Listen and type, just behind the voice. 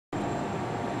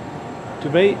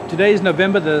Today is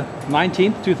November the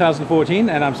 19th, 2014,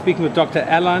 and I'm speaking with Dr.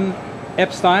 Alan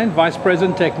Epstein, Vice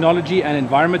President, Technology and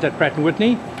Environment at Pratt &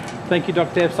 Whitney. Thank you,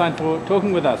 Dr. Epstein, for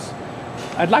talking with us.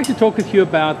 I'd like to talk with you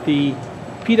about the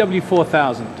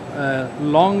PW4000,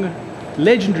 long,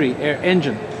 legendary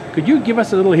engine. Could you give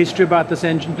us a little history about this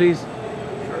engine, please?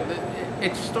 Sure.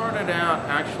 It started out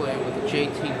actually with the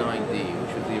JT9D,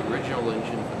 which was the original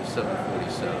engine for the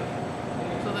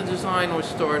 747. So the design was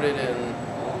started in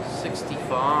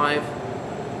 65,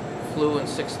 flew in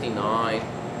 69.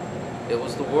 It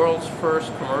was the world's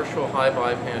first commercial high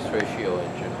bypass ratio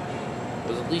engine. It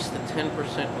was at least a 10%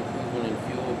 improvement in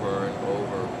fuel burn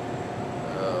over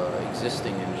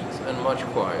existing engines, and much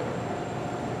quieter.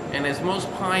 And as most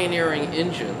pioneering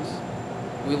engines,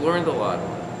 we learned a lot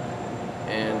on it.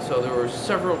 And so there were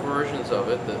several versions of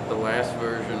it. The last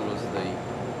version was the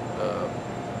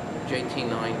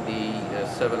JT9D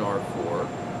 7R4.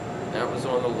 That was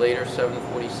on the later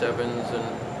 747s and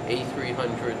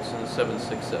A300s and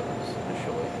 767s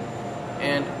initially.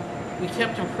 And we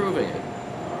kept improving it.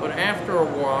 But after a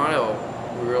while,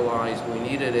 we realized we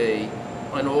needed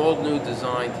an all-new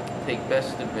design to take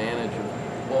best advantage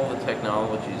of all the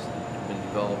technologies that have been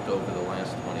developed over the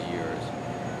last 20 years.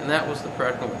 And that was the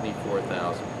Pratt & Whitney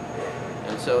 4000.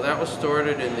 And so that was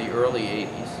started in the early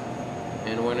 80s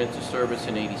and went into service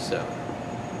in 87.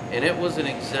 And it was an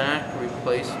exact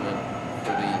replacement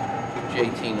for the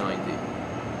JT9D.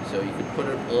 So you could put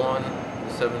it on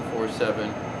the 747,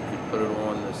 you could put it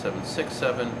on the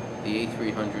 767, the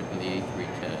A300, and the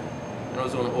A310. And it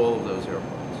was on all of those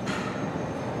airplanes.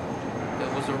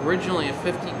 It was originally a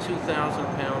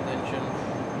 52,000-pound engine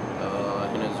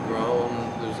and has grown.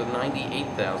 There's a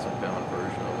 98,000-pound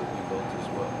version of it we built as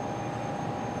well.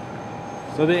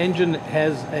 So the engine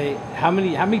has how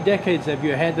many decades have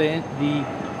you had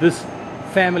this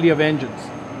family of engines?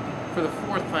 For the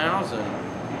 4000,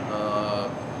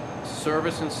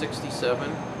 service in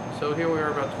 67, so here we are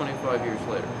about 25 years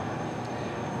later.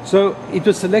 So it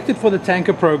was selected for the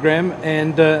tanker program,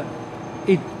 and the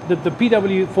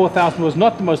PW4000 was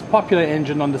not the most popular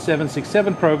engine on the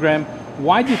 767 program.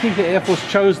 Why do you think the Air Force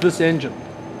chose this engine?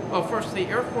 Well, first, the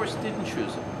Air Force didn't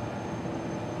choose it.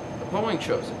 Boeing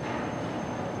chose it.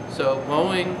 So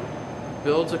Boeing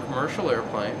builds a commercial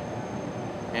airplane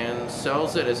and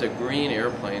sells it as a green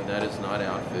airplane that is not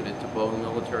outfitted to Boeing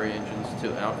military engines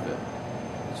to outfit.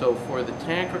 So for the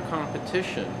tanker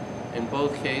competition, in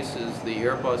both cases, the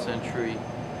Airbus entry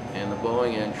and the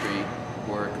Boeing entry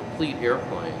were complete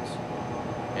airplanes,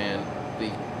 and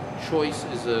the choice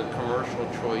is a commercial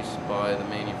choice by the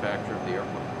manufacturer of the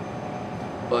airplane.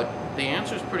 But the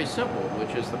answer is pretty simple,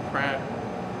 which is the Pratt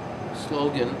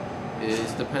slogan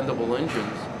is dependable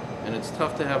engines, and it's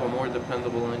tough to have a more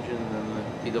dependable engine than the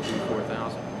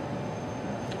PW4000.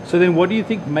 So then what do you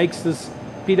think makes this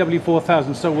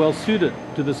PW4000 so well suited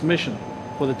to this mission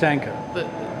for the tanker? The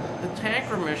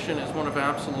tanker mission is one of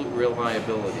absolute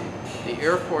reliability. The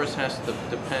Air Force has to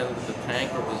depend that the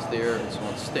tanker is there, it's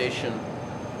on station,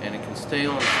 and it can stay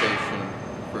on station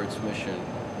for its mission.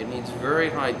 It needs very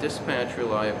high dispatch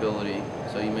reliability,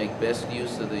 so you make best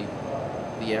use of the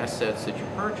assets that you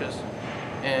purchase,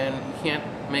 and you can't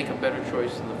make a better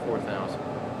choice than the 4000.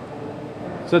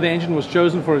 So the engine was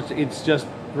chosen for its just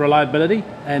reliability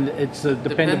and its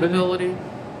dependability?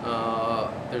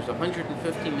 There's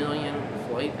 150 million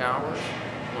flight hours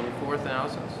on the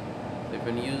 4000s. They've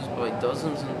been used by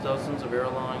dozens and dozens of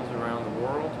airlines around the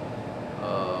world.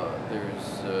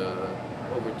 There's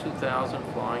over 2,000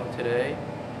 flying today.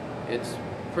 It's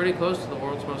pretty close to the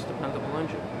world's most dependable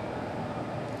engine.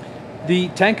 The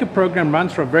tanker program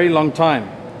runs for a very long time.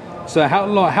 So how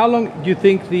long do you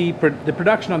think the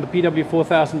production on the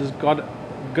PW4000 has got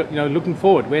looking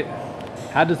forward?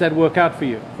 How does that work out for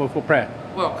you, for Pratt?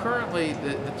 Well, currently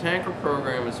the tanker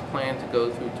program is planned to go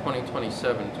through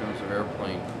 2027 in terms of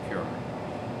airplane procurement.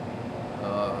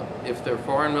 If they're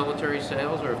foreign military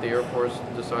sales, or if the Air Force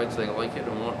decides they like it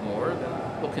and want more,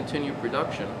 then we'll continue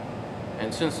production.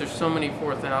 And since there's so many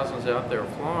 4000s out there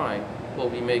flying, we'll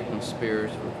be making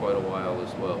spares for quite a while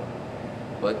as well.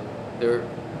 But there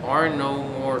are no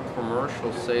more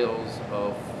commercial sales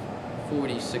of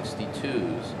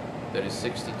 4062s, that is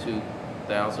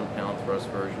 62,000-pound thrust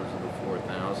versions of the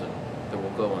 4000 that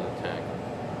will go on the tanker.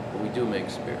 But we do make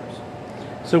spares.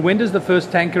 So when does the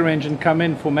first tanker engine come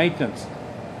in for maintenance?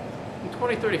 In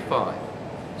 2035.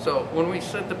 So when we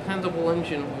said dependable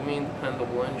engine, we mean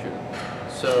dependable engine.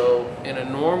 So in a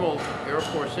normal Air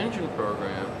Force engine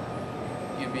program,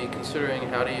 you'd be considering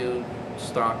how do you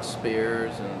stock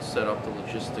spares and set up the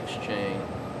logistics chain.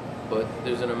 But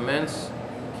there's an immense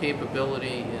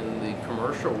capability in the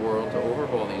commercial world to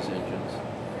overhaul these engines.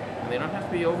 And they don't have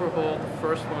to be overhauled the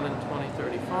first one in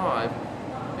 2035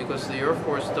 because the Air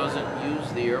Force doesn't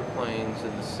use the airplanes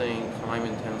in the same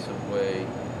time-intensive way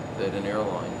that an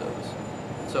airline does.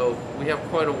 So we have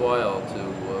quite a while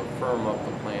to firm up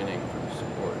the planning for the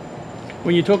support.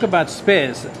 When you talk about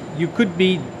spares,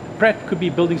 Pratt could be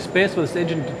building spares for this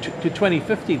engine to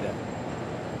 2050 then?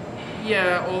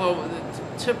 Yeah, although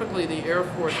typically the Air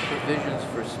Force provisions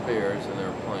for spares in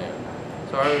their plan.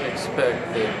 So I would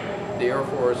expect that the Air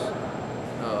Force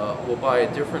will buy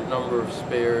a different number of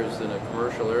spares than a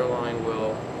commercial airline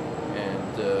will,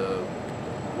 and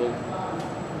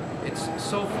it's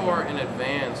so far in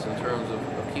advance in terms of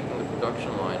keeping the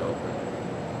production line open.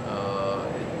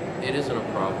 It isn't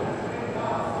a problem.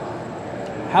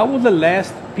 How will the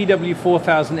last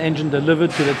PW4000 engine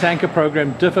delivered to the tanker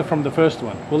program differ from the first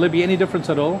one? Will there be any difference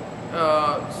at all?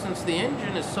 Since the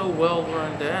engine is so well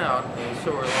burned out and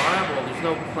so reliable, there's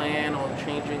no plan on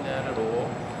changing that at all.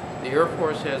 The Air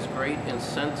Force has great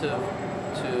incentive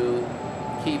to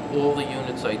keep all the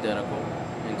units identical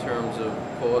in terms of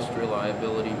cost,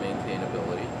 reliability,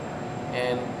 maintainability.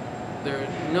 And there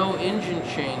are no engine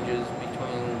changes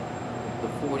between the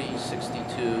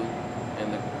 4062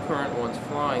 and the current ones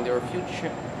flying. There are a few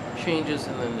changes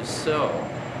in the nacelle,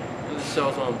 and the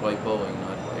nacelle's owned by Boeing,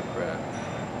 not by Pratt.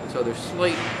 And so there's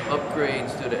slight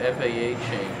upgrades due to FAA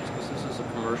changes, because this is a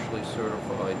commercially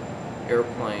certified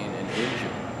airplane and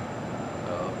engine,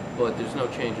 but there's no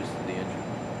changes to the engine.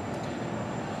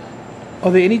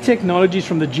 Are there any technologies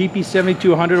from the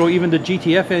GP7200 or even the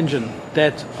GTF engine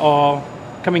that are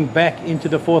coming back into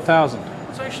the 4000?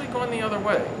 It's actually going the other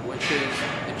way, which is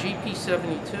the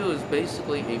GP72 is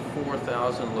basically a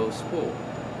 4000 low spool.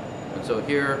 And so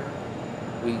here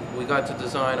we got to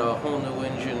design a whole new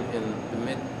engine in the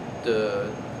mid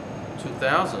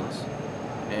 2000s,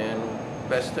 and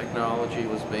best technology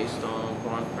was based on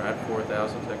Pratt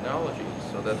 4000 technology.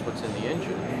 So that's what's in the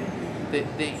engine.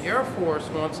 The Air Force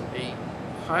wants a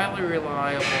highly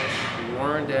reliable,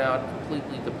 worn out,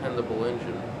 completely dependable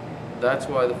engine. That's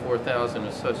why the 4000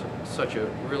 is such a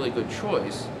really good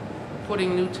choice.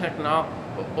 Putting new technology,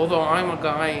 although I'm a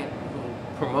guy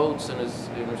who promotes and is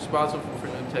responsible for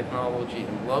new technology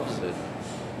and loves it,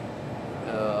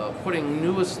 putting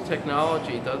newest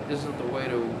technology isn't the way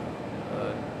to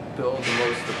build the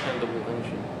most dependable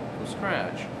engine from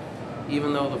scratch.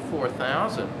 Even though the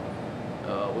 4000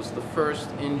 was the first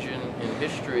engine in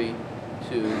history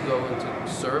to go into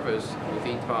service with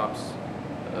ETOPS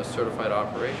certified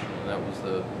operation, and that was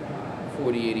the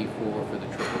 4084 for the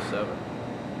 777.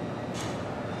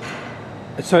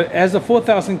 So as the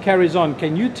 4000 carries on,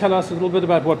 can you tell us a little bit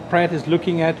about what Pratt is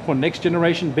looking at for next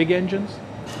generation big engines?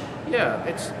 Yeah,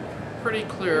 it's pretty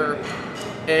clear,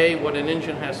 A, what an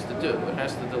engine has to do. It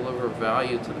has to deliver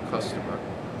value to the customer.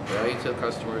 Value to the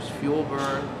customer's fuel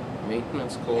burn,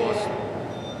 maintenance cost.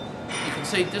 You can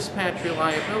say dispatch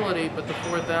reliability, but the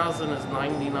 4000 is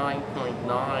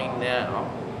 99.9 now.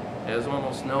 It has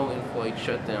almost no in-flight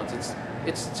shutdowns.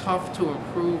 It's tough to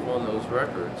improve on those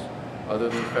records, other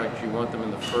than the fact you want them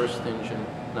in the first engine,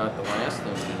 not the last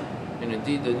engine. And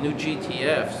indeed, the new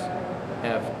GTFs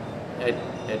have, at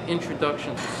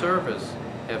introduction to service,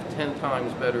 have 10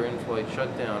 times better in-flight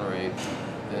shutdown rate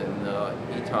than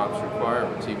ETOPS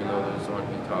requirements, even though those aren't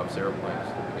ETOPS airplanes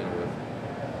to begin with.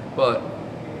 But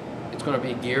it's going to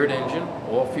be a geared engine.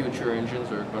 All future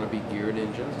engines are going to be geared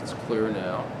engines. It's clear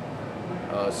now.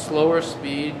 Slower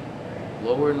speed,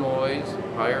 lower noise,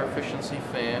 higher efficiency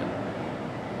fan,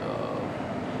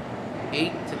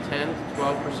 8 to 10 to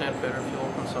 12% better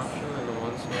fuel consumption than the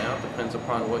ones now. Depends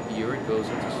upon what year it goes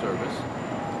into service.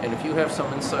 And if you have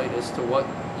some insight as to what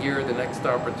year the next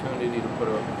opportunity to put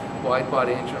a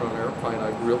wide-body engine on an airplane,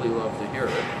 I'd really love to hear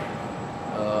it.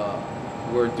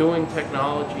 We're doing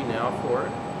technology now for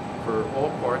it, for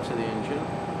all parts of the engine.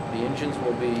 The engines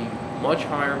will be much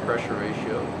higher pressure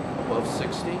ratio, above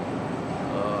 60.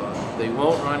 They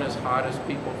won't run as hot as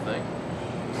people think,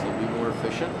 so they'll be more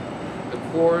efficient. The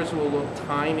cores will look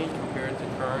tiny compared to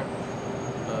current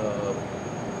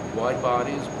wide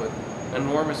bodies, but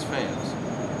enormous fans.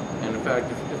 And in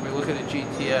fact, if we look at a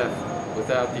GTF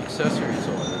without the accessories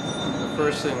on it, the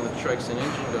first thing that strikes an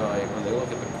engine guy when they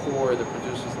look at the core that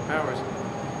produces the power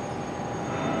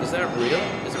is that real?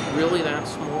 Is it really that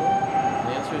small? And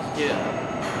the answer is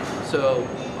yeah. So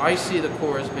I see the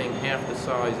core as being half the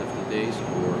size of today's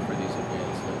core for these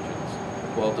advanced engines,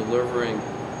 while delivering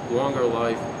longer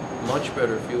life, much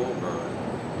better fuel burn,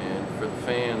 and for the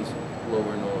fans,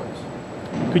 lower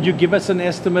noise. Could you give us an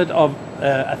estimate of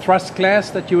a thrust class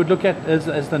that you would look at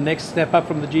as the next step up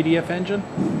from the GDF engine?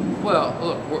 Well,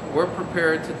 look, we're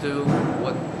prepared to do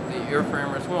what the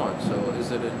airframers want. So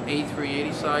is it an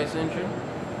A380 size engine?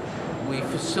 We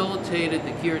facilitated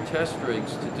the gear test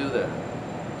rigs to do that.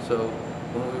 So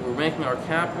when we were making our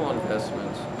capital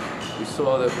investments, we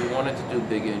saw that we wanted to do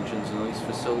big engines, and these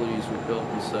facilities were built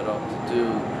and set up to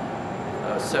do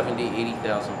 70,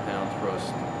 80,000 pound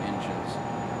thrust engines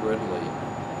readily.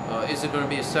 Is it going to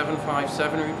be a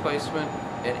 757 replacement,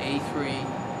 an A300,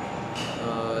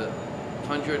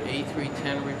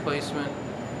 A310 replacement?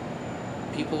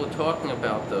 People are talking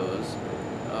about those.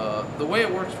 The way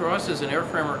it works for us is an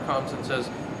airframer comes and says,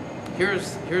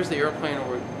 here's the airplane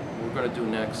we're going to do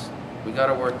next. We got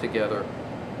to work together.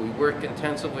 We worked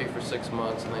intensively for 6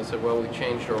 months, and they said, well, we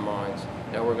changed our minds.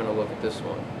 Now we're going to look at this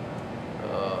one.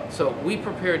 So we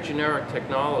prepared generic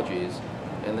technologies,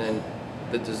 and then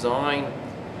the design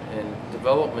and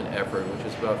development effort, which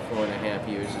is about 4.5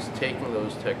 years, is taking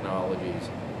those technologies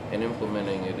and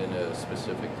implementing it in a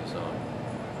specific design.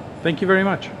 Thank you very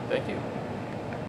much. Thank you.